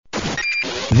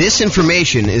This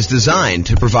information is designed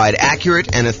to provide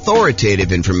accurate and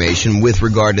authoritative information with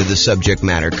regard to the subject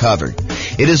matter covered.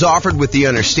 It is offered with the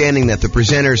understanding that the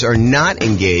presenters are not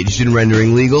engaged in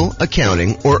rendering legal,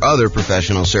 accounting, or other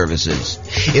professional services.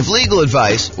 If legal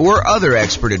advice or other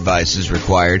expert advice is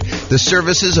required, the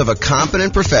services of a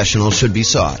competent professional should be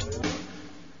sought.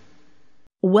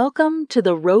 Welcome to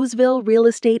the Roseville Real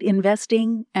Estate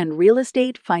Investing and Real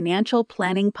Estate Financial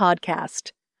Planning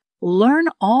Podcast. Learn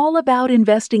all about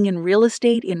investing in real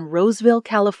estate in Roseville,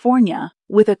 California,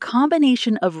 with a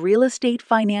combination of real estate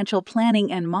financial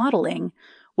planning and modeling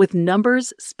with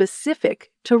numbers specific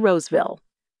to Roseville,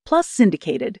 plus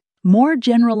syndicated, more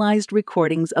generalized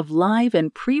recordings of live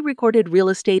and pre-recorded real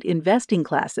estate investing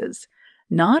classes,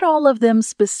 not all of them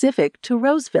specific to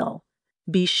Roseville.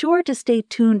 Be sure to stay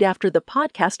tuned after the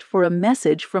podcast for a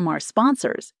message from our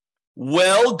sponsors.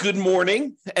 Well, good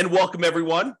morning and welcome,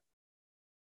 everyone.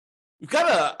 We've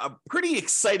got a pretty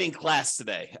exciting class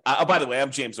today. By the way, I'm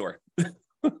James Orr.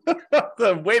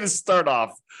 The way to start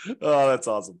off. Oh, that's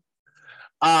awesome.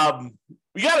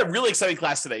 We got a really exciting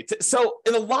class today. So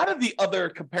in a lot of the other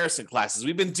comparison classes,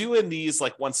 we've been doing these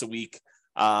like once a week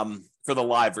for the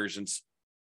live versions.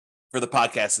 For the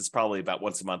podcast, it's probably about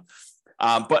once a month.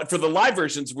 But for the live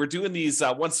versions, we're doing these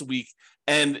once a week.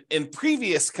 And in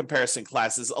previous comparison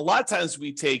classes, a lot of times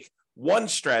we take one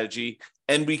strategy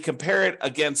and we compare it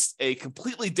against a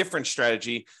completely different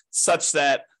strategy such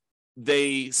that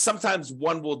sometimes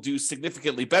one will do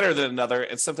significantly better than another,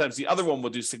 and sometimes the other one will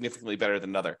do significantly better than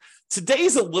another.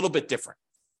 Today's a little bit different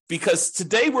because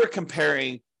today we're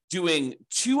comparing doing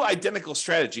two identical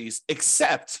strategies,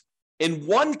 except in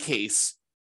one case,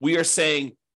 we are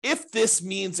saying, if this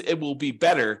means it will be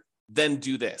better, then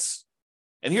do this.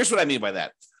 And here's what I mean by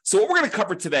that. So what we're going to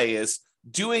cover today is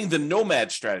doing the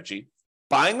nomad strategy,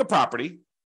 buying a property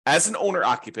as an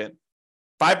owner-occupant,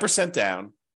 5%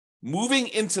 down, moving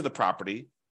into the property,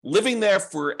 living there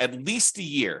for at least a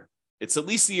year. It's at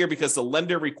least a year because the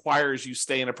lender requires you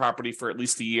stay in a property for at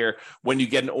least a year when you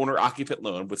get an owner-occupant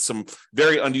loan, with some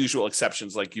very unusual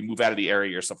exceptions, like you move out of the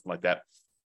area or something like that.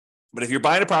 But if you're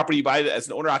buying a property, you buy it as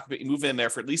an owner-occupant, you move in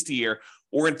there for at least a year,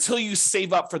 or until you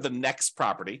save up for the next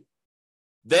property.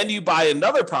 Then you buy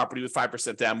another property with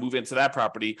 5% down, move into that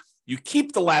property. You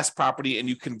keep the last property and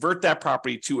you convert that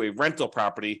property to a rental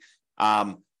property.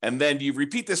 And then you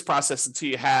repeat this process until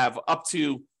you have up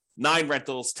to 9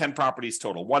 rentals, 10 properties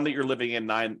total, one that you're living in,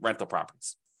 9 rental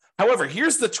properties. However,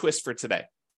 here's the twist for today.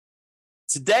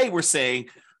 Today, we're saying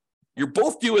you're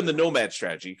both doing the nomad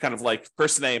strategy, kind of like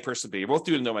person A and person B. You're both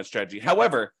doing the nomad strategy.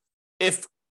 However, if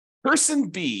person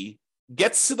B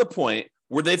gets to the point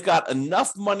where they've got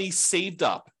enough money saved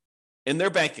up in their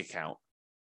bank account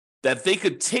that they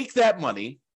could take that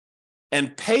money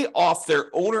and pay off their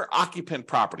owner-occupant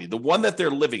property, the one that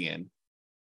they're living in,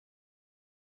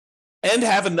 and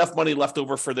have enough money left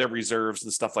over for their reserves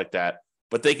and stuff like that,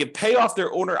 but they could pay off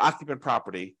their owner-occupant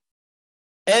property.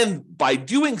 And by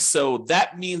doing so,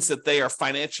 that means that they are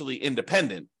financially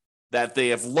independent, that they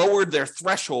have lowered their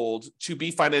threshold to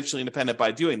be financially independent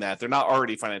by doing that. They're not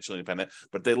already financially independent,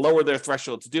 but they lower their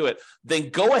threshold to do it. Then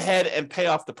go ahead and pay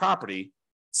off the property,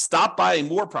 stop buying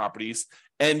more properties,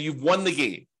 and you've won the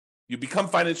game. You become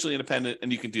financially independent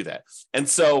and you can do that. And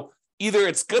so either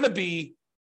it's going to be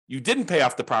you didn't pay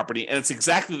off the property and it's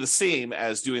exactly the same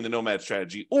as doing the nomad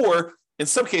strategy, or in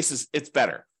some cases, it's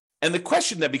better. And the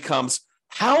question then becomes,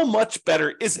 how much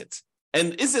better is it?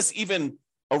 And is this even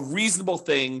a reasonable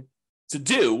thing to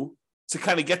do to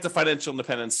kind of get to financial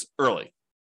independence early?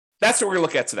 That's what we're going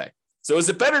to look at today. So is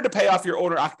it better to pay off your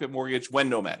owner-occupant mortgage when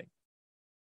nomading?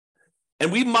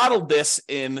 And we modeled this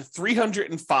in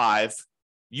 305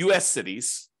 U.S.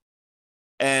 cities,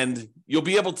 and you'll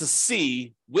be able to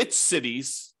see which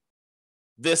cities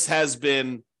this has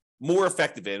been more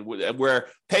effective in, where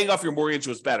paying off your mortgage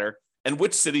was better, and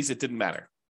which cities it didn't matter.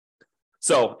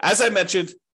 So, as I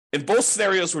mentioned, in both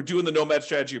scenarios, we're doing the nomad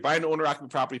strategy. You're buying an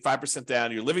owner-occupant property, 5%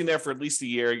 down. You're living there for at least a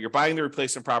year. You're buying the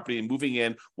replacement property and moving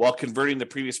in while converting the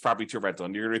previous property to a rental.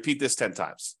 And you're going to repeat this 10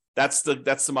 times. That's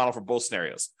the model for both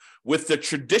scenarios. With the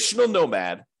traditional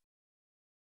nomad,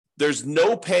 there's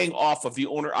no paying off of the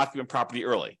owner-occupant property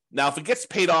early. Now, if it gets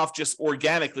paid off just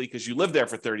organically because you lived there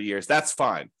for 30 years, that's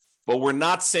fine. But we're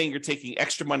not saying you're taking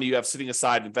extra money you have sitting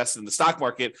aside, invested in the stock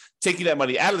market, taking that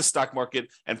money out of the stock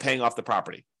market and paying off the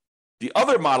property. The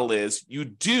other model is you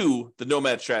do the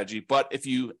nomad strategy, but if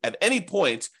you, at any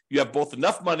point, you have both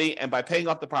enough money and by paying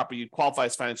off the property, you qualify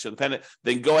as financially independent,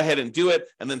 then go ahead and do it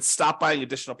and then stop buying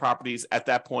additional properties at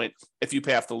that point if you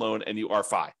pay off the loan and you are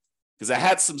fine. Because I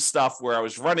had some stuff where I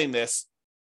was running this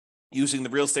using the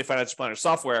Real Estate Financial Planner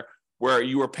software where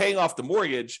you were paying off the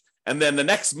mortgage, and then the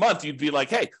next month you'd be like,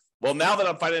 hey, well, now that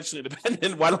I'm financially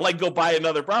independent, why don't I go buy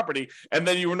another property? And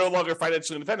then you were no longer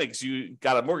financially independent because you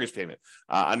got a mortgage payment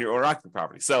on your owner-occupant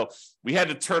property. So we had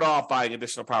to turn off buying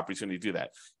additional properties when you do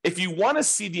that. If you want to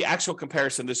see the actual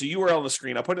comparison, there's a URL on the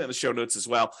screen. I'll put it in the show notes as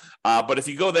well. But if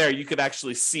you go there, you could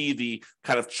actually see the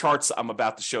kind of charts I'm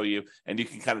about to show you, and you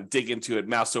can kind of dig into it,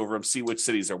 mouse over them, see which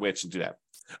cities are which, and do that.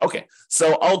 Okay,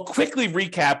 so I'll quickly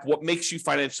recap what makes you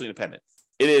financially independent.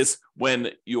 It is when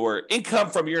your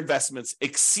income from your investments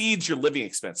exceeds your living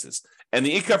expenses. And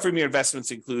the income from your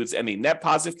investments includes any net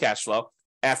positive cash flow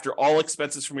after all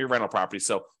expenses from your rental property.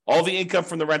 So all the income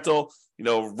from the rental,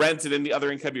 rent and any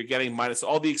other income you're getting minus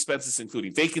all the expenses,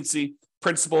 including vacancy,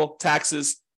 principal,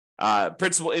 taxes,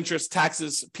 principal, interest,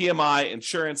 taxes, PMI,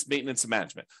 insurance, maintenance, and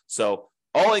management. So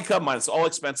all income minus all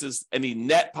expenses, any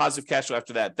net positive cash flow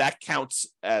after that counts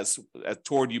as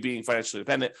toward you being financially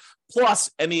independent, plus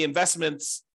any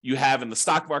investments you have in the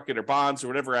stock market or bonds or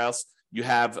whatever else you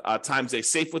have times a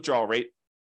safe withdrawal rate.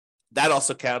 That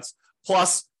also counts.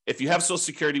 Plus, if you have Social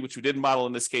Security, which we didn't model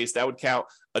in this case, that would count.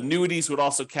 Annuities would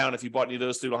also count if you bought any of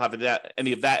those. We don't have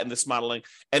any of that in this modeling,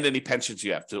 and any pensions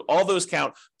you have. So all those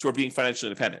count toward being financially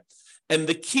independent. And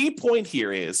the key point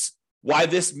here is why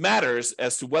this matters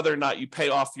as to whether or not you pay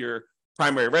off your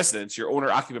primary residence, your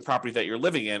owner-occupant property that you're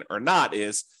living in or not,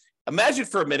 is imagine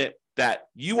for a minute that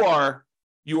you are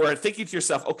thinking to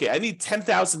yourself, okay, I need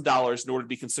 $10,000 in order to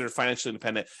be considered financially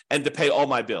independent and to pay all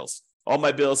my bills. All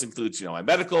my bills includes, my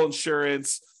medical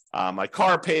insurance, my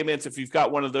car payments, if you've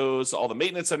got one of those, all the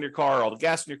maintenance on your car, all the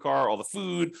gas in your car, all the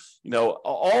food,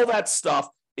 all that stuff,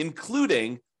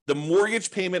 including the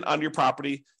mortgage payment on your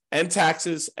property, and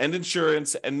taxes and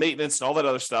insurance and maintenance and all that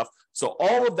other stuff. So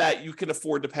all of that you can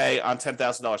afford to pay on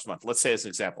 $10,000 a month, let's say as an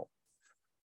example.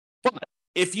 But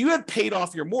if you had paid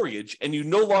off your mortgage and you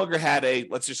no longer had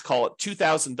let's just call it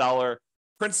 $2,000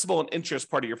 principal and interest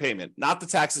part of your payment, not the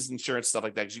taxes, insurance, stuff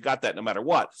like that, because you got that no matter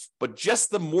what, but just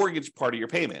the mortgage part of your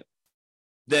payment,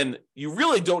 then you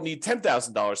really don't need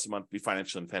 $10,000 a month to be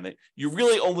financially independent. You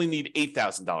really only need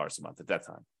 $8,000 a month at that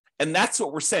time. And that's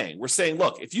what we're saying. We're saying,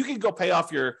 look, if you can go pay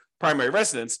off your primary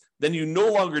residence, then you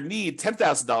no longer need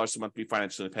 $10,000 a month to be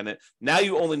financially independent. Now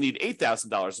you only need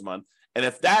 $8,000 a month. And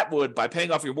if that would, by paying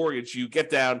off your mortgage, you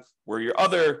get down where your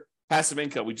other passive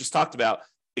income we just talked about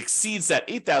exceeds that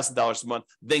 $8,000 a month,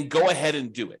 then go ahead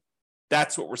and do it.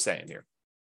 That's what we're saying here.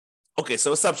 Okay,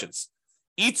 so assumptions.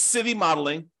 Each city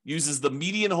modeling uses the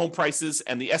median home prices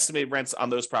and the estimated rents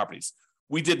on those properties.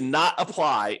 We did not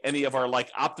apply any of our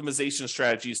optimization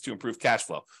strategies to improve cash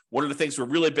flow. One of the things we're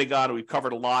really big on, and we've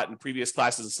covered a lot in previous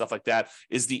classes and stuff like that,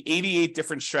 is the 88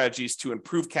 different strategies to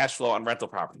improve cash flow on rental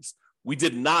properties. We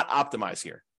did not optimize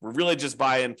here. We're really just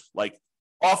buying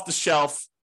off-the-shelf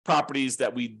properties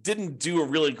that we didn't do a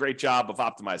really great job of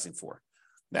optimizing for.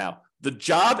 Now, the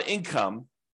job income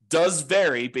does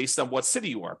vary based on what city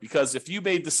you are, because if you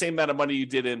made the same amount of money you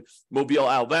did in Mobile,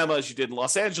 Alabama as you did in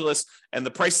Los Angeles, and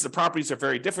the prices of properties are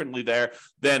very differently there,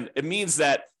 then it means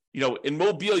that, in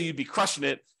Mobile, you'd be crushing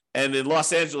it, and in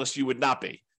Los Angeles, you would not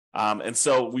be. And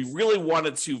so we really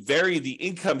wanted to vary the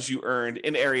incomes you earned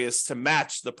in areas to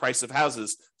match the price of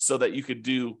houses so that you could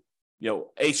do,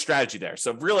 a strategy there.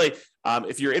 So really,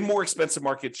 if you're in more expensive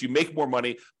markets, you make more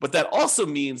money, but that also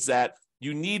means that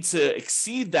you need to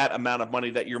exceed that amount of money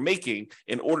that you're making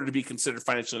in order to be considered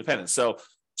financially independent. So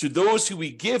to those who we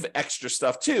give extra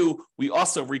stuff to, we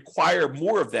also require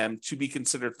more of them to be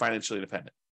considered financially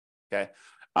independent. Okay.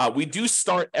 We do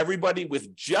start everybody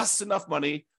with just enough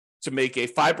money to make a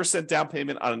 5% down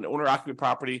payment on an owner-occupant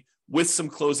property with some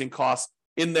closing costs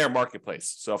in their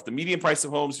marketplace. So if the median price of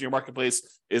homes in your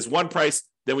marketplace is one price,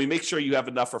 then we make sure you have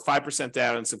enough for 5%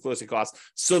 down and some closing costs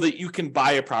so that you can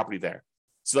buy a property there.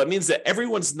 So that means that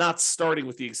everyone's not starting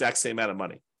with the exact same amount of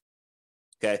money.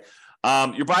 Okay.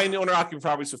 You're buying the owner-occupant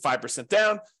properties with 5%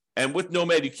 down, and with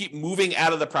Nomad, you keep moving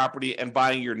out of the property and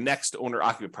buying your next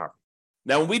owner-occupant property.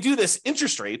 Now, when we do this, the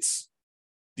interest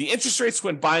rates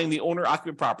when buying the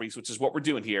owner-occupant properties, which is what we're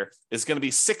doing here, is going to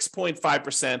be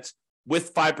 6.5%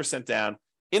 with 5% down.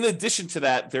 In addition to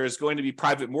that, there is going to be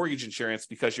private mortgage insurance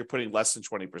because you're putting less than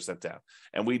 20% down.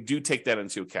 And we do take that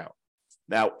into account.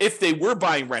 Now, if they were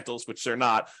buying rentals, which they're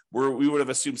not, we would have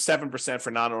assumed 7%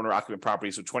 for non-owner occupant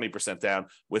properties with 20% down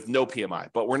with no PMI.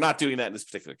 But we're not doing that in this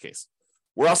particular case.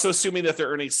 We're also assuming that they're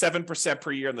earning 7%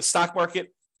 per year in the stock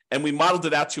market. And we modeled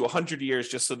it out to 100 years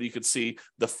just so that you could see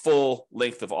the full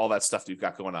length of all that stuff that you've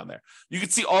got going on there. You can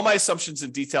see all my assumptions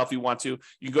in detail if you want to.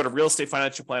 You can go to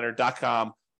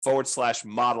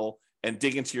realestatefinancialplanner.com/model and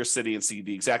dig into your city and see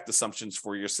the exact assumptions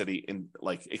for your city in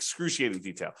excruciating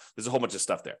detail. There's a whole bunch of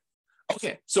stuff there.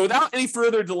 Okay, so without any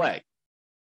further delay,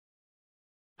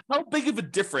 how big of a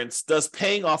difference does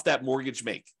paying off that mortgage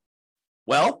make?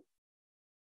 Well,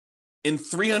 in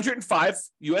 305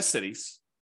 US cities,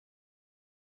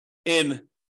 in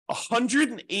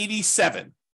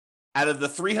 187 out of the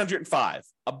 305,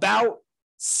 about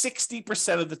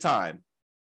 60% of the time,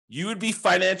 you would be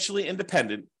financially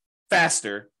independent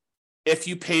faster if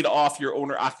you paid off your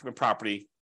owner-occupant property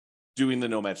doing the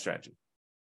nomad strategy.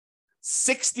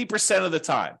 60% of the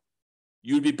time,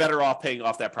 you would be better off paying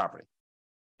off that property.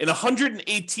 In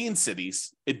 118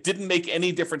 cities, it didn't make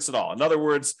any difference at all. In other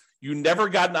words, you never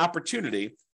got an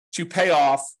opportunity to pay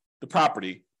off the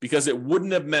property because it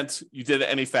wouldn't have meant you did it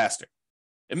any faster.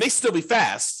 It may still be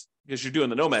fast because you're doing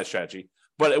the nomad strategy,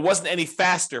 but it wasn't any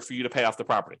faster for you to pay off the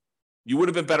property. You would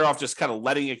have been better off just kind of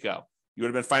letting it go. You would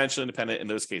have been financially independent in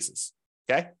those cases,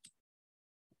 okay?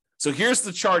 So here's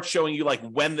the chart showing you like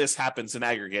when this happens in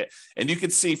aggregate. And you can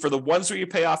see for the ones where you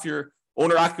pay off your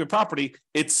owner-occupant property,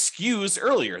 it skews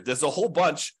earlier. There's a whole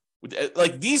bunch.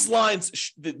 Like these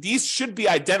lines, these should be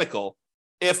identical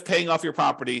if paying off your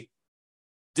property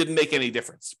didn't make any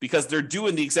difference because they're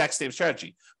doing the exact same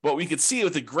strategy. But we could see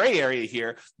with the gray area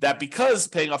here that because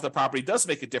paying off the property does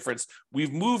make a difference,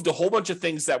 we've moved a whole bunch of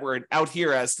things that were out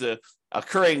here as the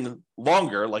occurring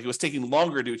longer, like it was taking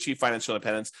longer to achieve financial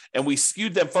independence, and we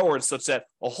skewed them forward such that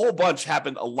a whole bunch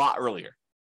happened a lot earlier,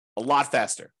 a lot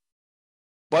faster.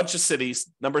 Bunch of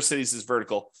cities, number of cities is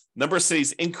vertical, number of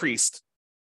cities increased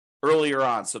earlier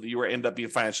on so that you were end up being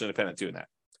financially independent doing that.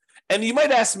 And you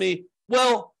might ask me,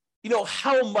 well,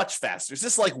 how much faster? Is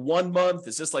this like 1 month?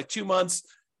 Is this like 2 months?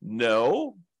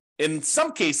 No. In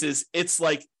some cases, it's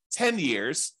like 10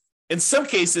 years. In some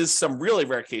cases, some really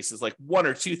rare cases, like 1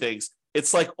 or 2 things,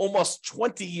 it's like almost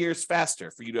 20 years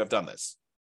faster for you to have done this,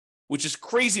 which is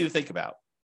crazy to think about.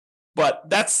 But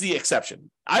that's the exception.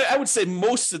 I would say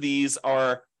most of these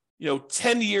are,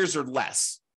 10 years or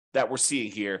less that we're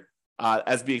seeing here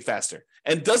as being faster.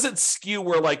 And does it skew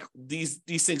where like these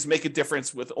things make a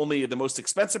difference with only the most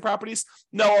expensive properties?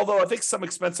 No, although I think some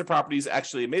expensive properties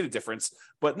actually made a difference.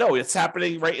 But no, it's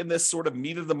happening right in this sort of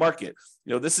meat of the market.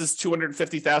 This is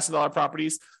 $250,000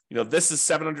 properties. This is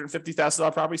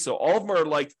 $750,000 properties. So all of them are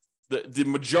like the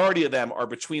majority of them are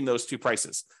between those two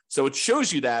prices. So it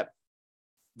shows you that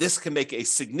this can make a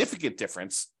significant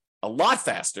difference a lot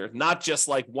faster, not just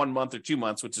like 1 month or 2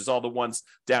 months, which is all the ones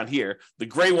down here. The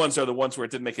gray ones are the ones where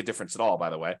it didn't make a difference at all, by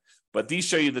the way. But these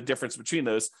show you the difference between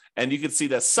those. And you can see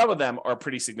that some of them are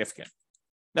pretty significant.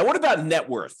 Now, what about net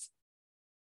worth?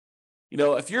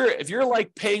 If you're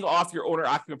like paying off your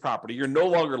owner-occupant property, you're no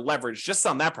longer leveraged just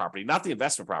on that property, not the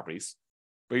investment properties,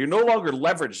 but you're no longer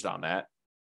leveraged on that.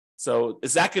 So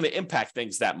is that going to impact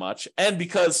things that much? And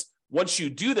because once you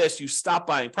do this, you stop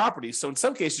buying properties. So in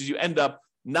some cases, you end up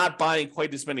not buying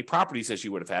quite as many properties as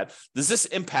you would have had. Does this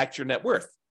impact your net worth?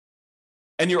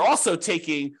 And you're also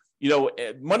taking,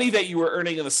 money that you were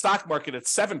earning in the stock market at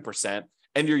 7%,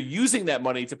 and you're using that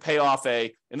money to pay off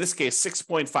in this case,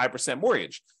 6.5%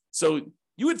 mortgage. So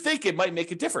you would think it might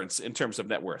make a difference in terms of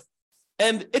net worth.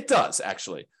 And it does,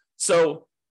 actually. So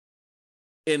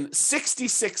in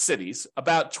 66 cities,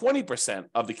 about 20%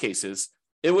 of the cases,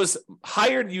 it was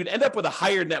higher. You'd end up with a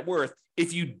higher net worth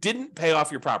if you didn't pay off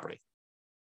your property.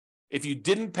 If you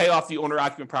didn't pay off the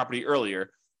owner-occupant property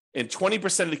earlier, in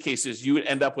 20% of the cases, you would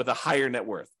end up with a higher net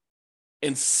worth.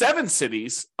 In 7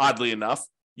 cities, oddly enough,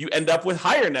 you end up with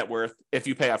higher net worth if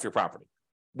you pay off your property,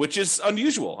 which is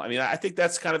unusual. I mean, I think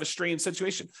that's kind of a strange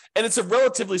situation. And it's a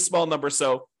relatively small number,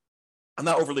 so I'm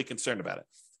not overly concerned about it.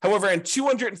 However, in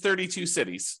 232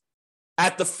 cities,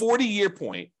 at the 40-year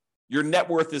point, your net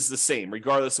worth is the same,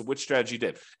 regardless of which strategy you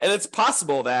did. And it's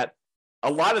possible that a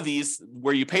lot of these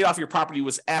where you paid off your property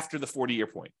was after the 40-year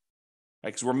point, right?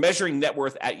 Because we're measuring net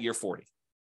worth at year 40.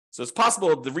 So it's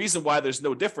possible the reason why there's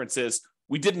no difference is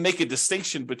we didn't make a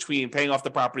distinction between paying off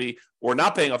the property or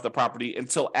not paying off the property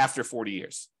until after 40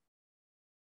 years.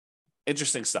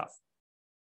 Interesting stuff.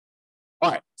 All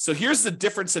right, so here's the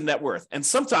difference in net worth. And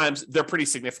sometimes they're pretty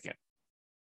significant.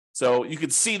 So you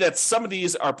can see that some of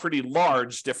these are pretty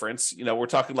large difference. We're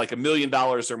talking like $1 million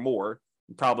or more.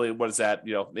 Probably, what is that?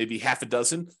 Maybe half a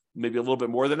dozen, maybe a little bit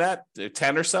more than that,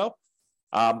 10 or so.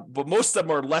 But most of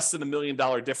them are less than $1 million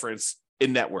difference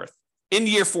in net worth in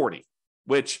year 40,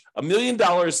 which $1 million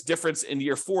difference in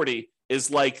year 40 is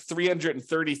like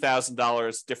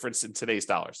 $330,000 difference in today's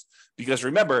dollars. Because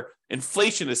remember,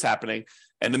 inflation is happening,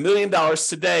 and $1 million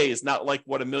today is not like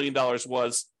what $1 million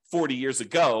was 40 years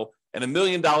ago, and $1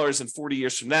 million in 40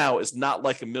 years from now is not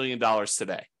like $1 million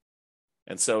today.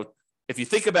 And so if you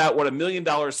think about what $1 million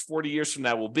 40 years from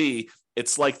now will be,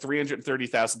 it's like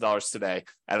 $330,000 today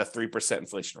at a 3%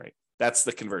 inflation rate. That's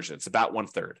the conversion. It's about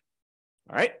 1/3.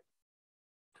 All right.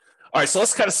 All right, so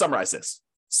let's kind of summarize this.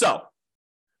 So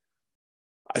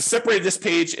I separated this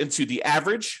page into the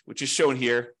average, which is shown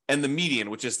here, and the median,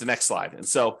 which is the next slide. And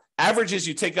so average is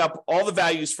you take up all the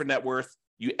values for net worth,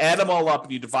 you add them all up,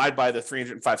 and you divide by the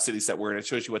 305 cities that we're in. It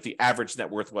shows you what the average net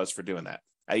worth was for doing that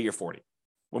at year 40.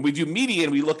 When we do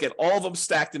median, we look at all of them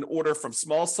stacked in order from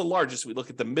smallest to largest. We look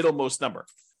at the middlemost number.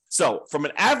 So from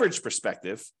an average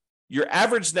perspective, your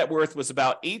average net worth was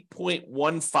about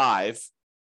 $8.15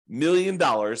 million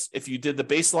if you did the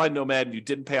baseline nomad and you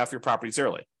didn't pay off your properties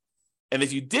early. And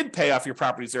if you did pay off your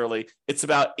properties early, it's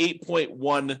about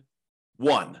 8.11.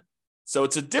 So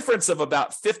it's a difference of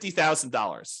about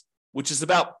 $50,000, which is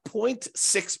about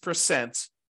 0.6%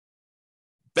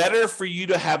 better for you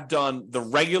to have done the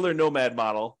regular nomad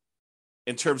model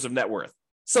in terms of net worth.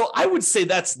 So I would say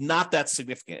that's not that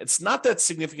significant. It's not that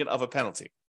significant of a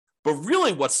penalty. But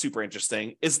really what's super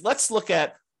interesting is let's look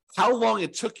at how long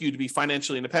it took you to be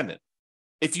financially independent.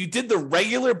 If you did the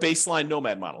regular baseline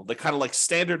nomad model, the kind of like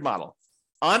standard model,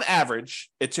 on average,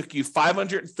 it took you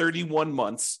 531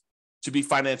 months to be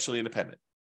financially independent.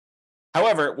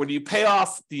 However, when you pay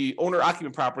off the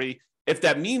owner-occupant property, if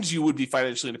that means you would be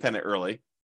financially independent early,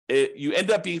 you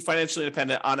end up being financially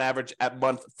independent on average at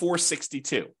month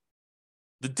 462.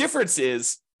 The difference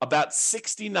is about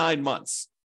 69 months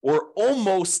or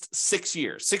almost 6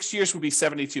 years. 6 years would be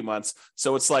 72 months.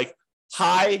 So it's like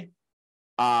high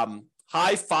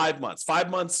 5 months,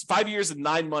 5 years and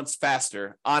 9 months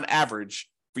faster on average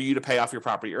for you to pay off your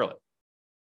property early.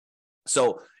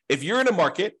 So if you're in a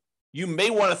market, you may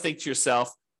want to think to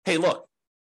yourself, hey, look,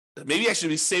 maybe I should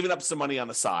be saving up some money on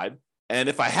the side. And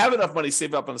if I have enough money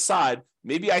saved up on the side,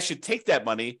 maybe I should take that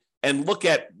money and look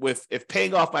at if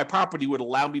paying off my property would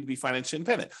allow me to be financially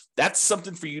independent. That's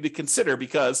something for you to consider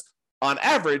because on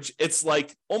average, it's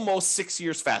like almost 6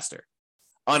 years faster.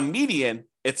 On median,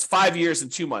 it's 5 years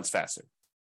and 2 months faster.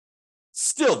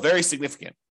 Still very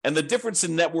significant. And the difference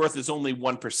in net worth is only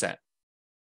 1%.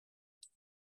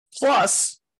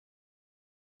 Plus,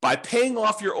 by paying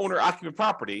off your owner-occupant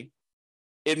property,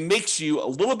 it makes you a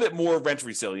little bit more rent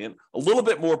resilient, a little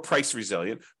bit more price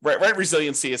resilient. Rent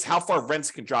resiliency is how far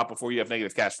rents can drop before you have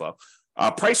negative cash flow.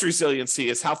 Price resiliency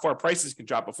is how far prices can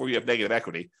drop before you have negative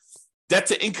equity. Debt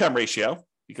to income ratio,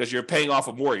 because you're paying off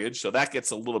a mortgage, so that gets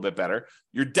a little bit better.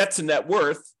 Your debt to net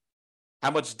worth,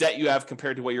 how much debt you have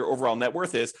compared to what your overall net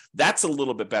worth is, that's a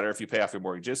little bit better if you pay off your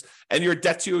mortgages. And your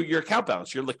debt to your account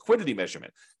balance, your liquidity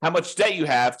measurement, how much debt you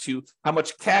have to how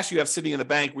much cash you have sitting in the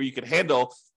bank where you can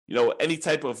handle, any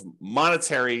type of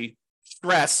monetary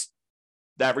stress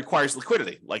that requires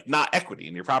liquidity, like not equity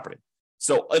in your property.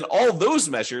 So in all those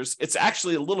measures, it's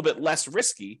actually a little bit less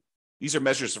risky. These are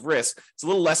measures of risk. It's a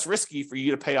little less risky for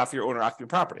you to pay off your owner-occupant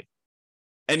property.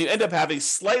 And you end up having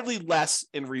slightly less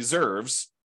in reserves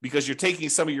because you're taking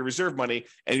some of your reserve money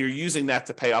and you're using that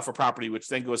to pay off a property, which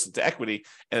then goes into equity,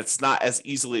 and it's not as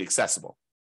easily accessible.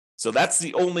 So that's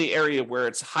the only area where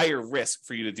it's higher risk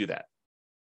for you to do that.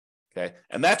 Okay.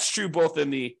 And that's true both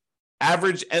in the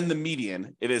average and the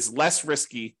median. It is less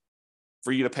risky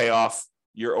for you to pay off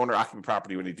your owner-occupant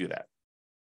property when you do that.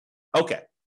 Okay.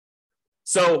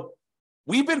 So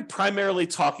we've been primarily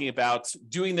talking about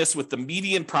doing this with the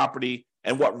median property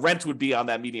and what rent would be on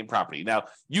that median property. Now,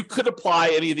 you could apply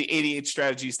any of the 88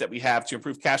 strategies that we have to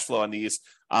improve cash flow on these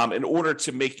in order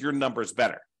to make your numbers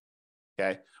better.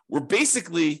 Okay. We're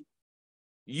basically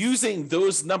using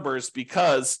those numbers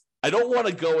because I don't want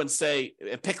to go and say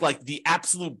and pick like the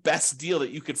absolute best deal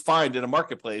that you could find in a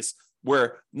marketplace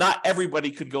where not everybody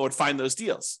could go and find those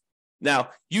deals. Now,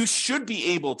 you should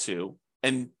be able to,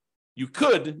 and you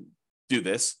could do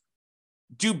this,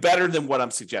 do better than what I'm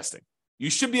suggesting.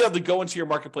 You should be able to go into your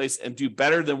marketplace and do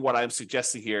better than what I'm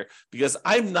suggesting here because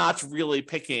I'm not really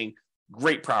picking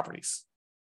great properties.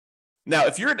 Now,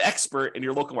 if you're an expert in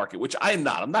your local market, which I am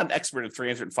not, I'm not an expert in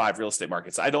 305 real estate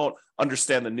markets. I don't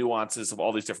understand the nuances of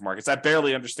all these different markets. I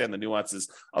barely understand the nuances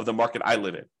of the market I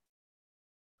live in.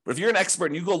 But if you're an expert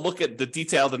and you go look at the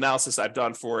detailed analysis I've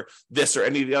done for this or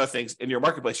any of the other things in your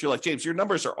marketplace, you're like, James, your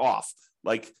numbers are off.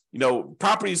 Like,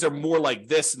 properties are more like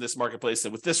this in this marketplace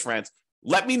than with this rent.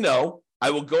 Let me know.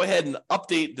 I will go ahead and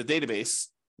update the database,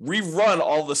 rerun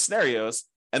all the scenarios,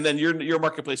 and then your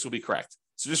marketplace will be correct.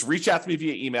 So just reach out to me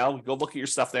via email, go look at your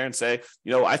stuff there and say,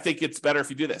 I think it's better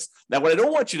if you do this. Now, what I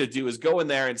don't want you to do is go in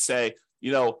there and say,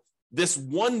 this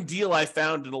one deal I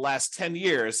found in the last 10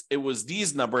 years, it was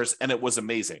these numbers and it was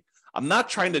amazing. I'm not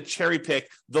trying to cherry pick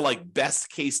the best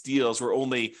case deals where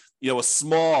only, a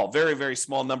small, very, very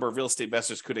small number of real estate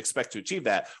investors could expect to achieve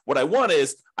that. What I want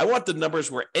is the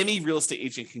numbers where any real estate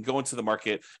agent can go into the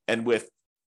market and with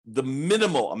the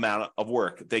minimal amount of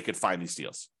work they could find these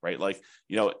deals, right? Like,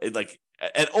 like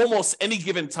at almost any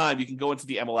given time, you can go into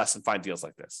the MLS and find deals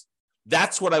like this.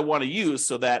 That's what I want to use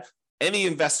so that any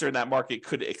investor in that market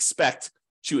could expect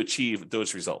to achieve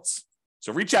those results.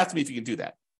 So reach out to me if you can do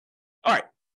that. All right.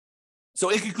 So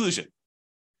in conclusion,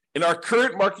 in our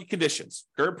current market conditions,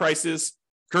 current prices,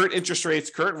 current interest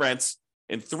rates, current rents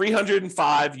in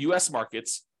 305 US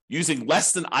markets, using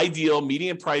less than ideal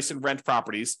median price and rent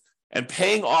properties and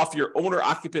paying off your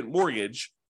owner-occupant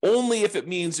mortgage only if it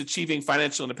means achieving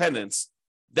financial independence,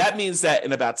 that means that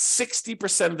in about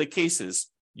 60% of the cases,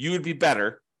 you would be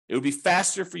better. It would be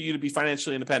faster for you to be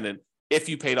financially independent if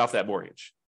you paid off that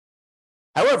mortgage.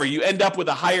 However, you end up with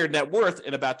a higher net worth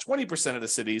in about 20% of the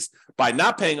cities by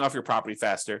not paying off your property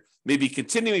faster, maybe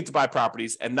continuing to buy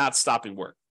properties and not stopping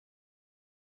work.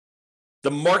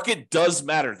 The market does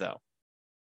matter, though.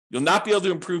 You'll not be able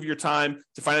to improve your time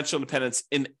to financial independence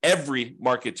in every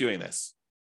market doing this.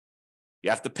 You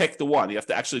have to pick the one. You have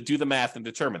to actually do the math and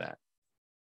determine that.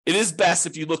 It is best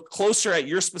if you look closer at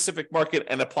your specific market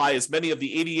and apply as many of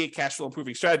the 88 cash flow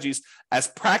improving strategies as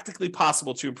practically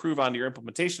possible to improve on your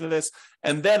implementation of this,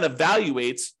 and then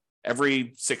evaluate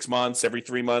every 6 months, every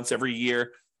 3 months, every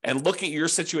year, and look at your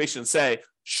situation and say,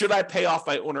 should I pay off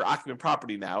my owner-occupant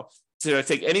property now? Should I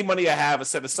take any money I have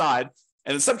set aside?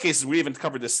 And in some cases, we even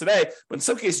covered this today, but in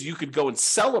some cases, you could go and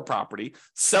sell a property,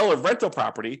 sell a rental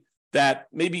property that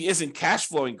maybe isn't cash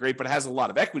flowing great, but has a lot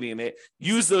of equity in it.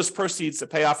 Use those proceeds to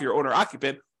pay off your owner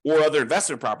occupant or other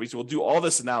investment properties. We'll do all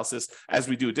this analysis as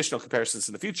we do additional comparisons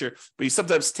in the future. But you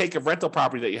sometimes take a rental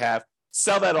property that you have,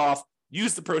 sell that off,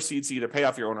 use the proceeds to either pay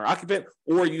off your owner occupant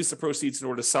or use the proceeds in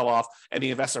order to sell off any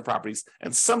investment properties.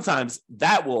 And sometimes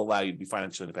that will allow you to be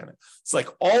financially independent. It's like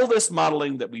all this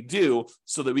modeling that we do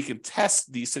so that we can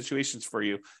test these situations for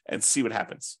you and see what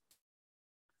happens.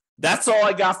 That's all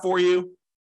I got for you.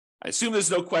 I assume there's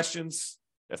no questions.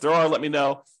 If there are, let me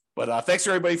know. But thanks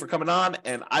everybody for coming on,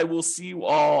 and I will see you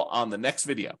all on the next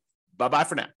video. Bye-bye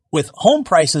for now. With home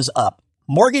prices up,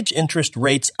 mortgage interest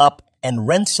rates up, and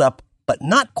rents up, but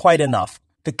not quite enough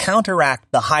to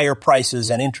counteract the higher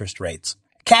prices and interest rates,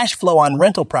 cash flow on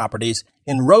rental properties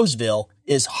in Roseville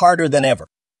is harder than ever.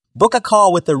 Book a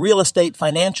call with the Real Estate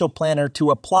Financial Planner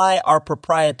to apply our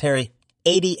proprietary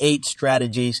 88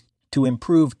 strategies to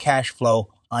improve cash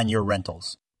flow on your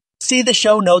rentals. See the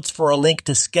show notes for a link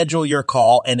to schedule your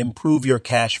call and improve your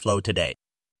cash flow today.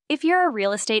 If you're a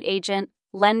real estate agent,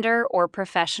 lender, or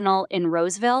professional in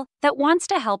Roseville that wants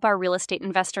to help our real estate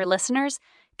investor listeners,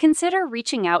 consider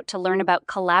reaching out to learn about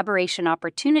collaboration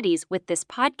opportunities with this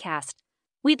podcast.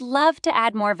 We'd love to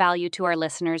add more value to our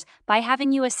listeners by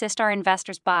having you assist our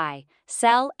investors buy,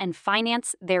 sell, and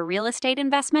finance their real estate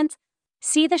investments.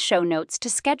 See the show notes to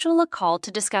schedule a call to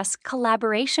discuss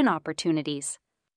collaboration opportunities.